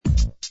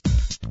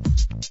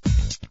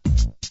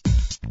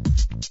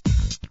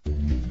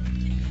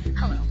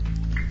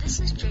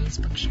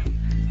Today's Book Show.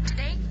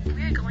 Today,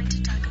 we are going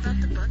to talk about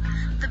the book,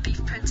 The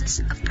Beef Princess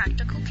of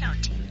Practical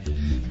Counting.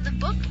 The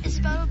book is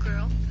about a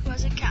girl who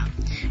has a cow,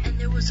 and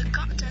there was a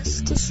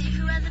contest to see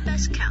who had the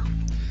best cow.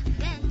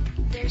 Then,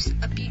 there's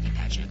a beauty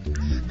pageant.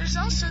 There's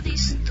also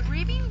these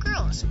 3 mean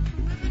girls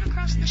moving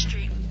across the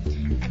street,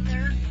 and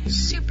they're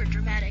super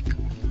dramatic.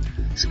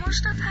 Some more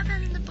stuff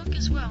happened in the book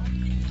as well.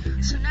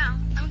 So now,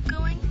 I'm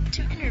going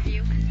to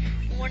interview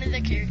one of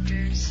the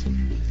characters,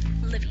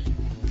 Libby.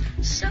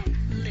 So,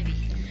 Libby,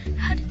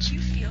 how did you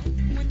feel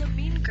when the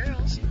mean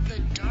girls, the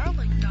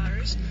Darling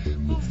Daughters,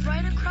 moved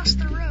right across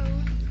the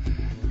road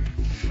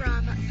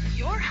from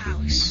your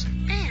house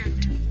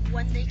and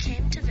when they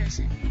came to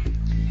visit?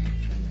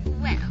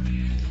 Well,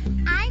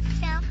 I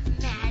felt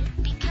mad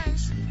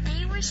because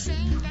they were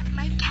saying that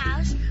my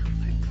cows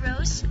were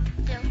gross,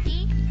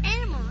 filthy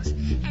animals,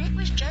 and it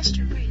was just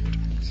rude.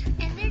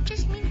 And they're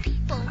just mean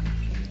people.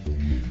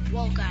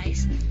 Well,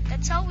 guys,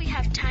 that's all we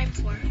have time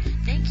for.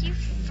 Thank you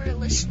for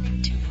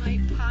listening to my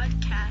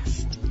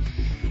podcast.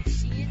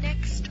 See you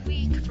next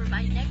week for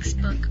my next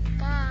book.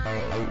 Bye.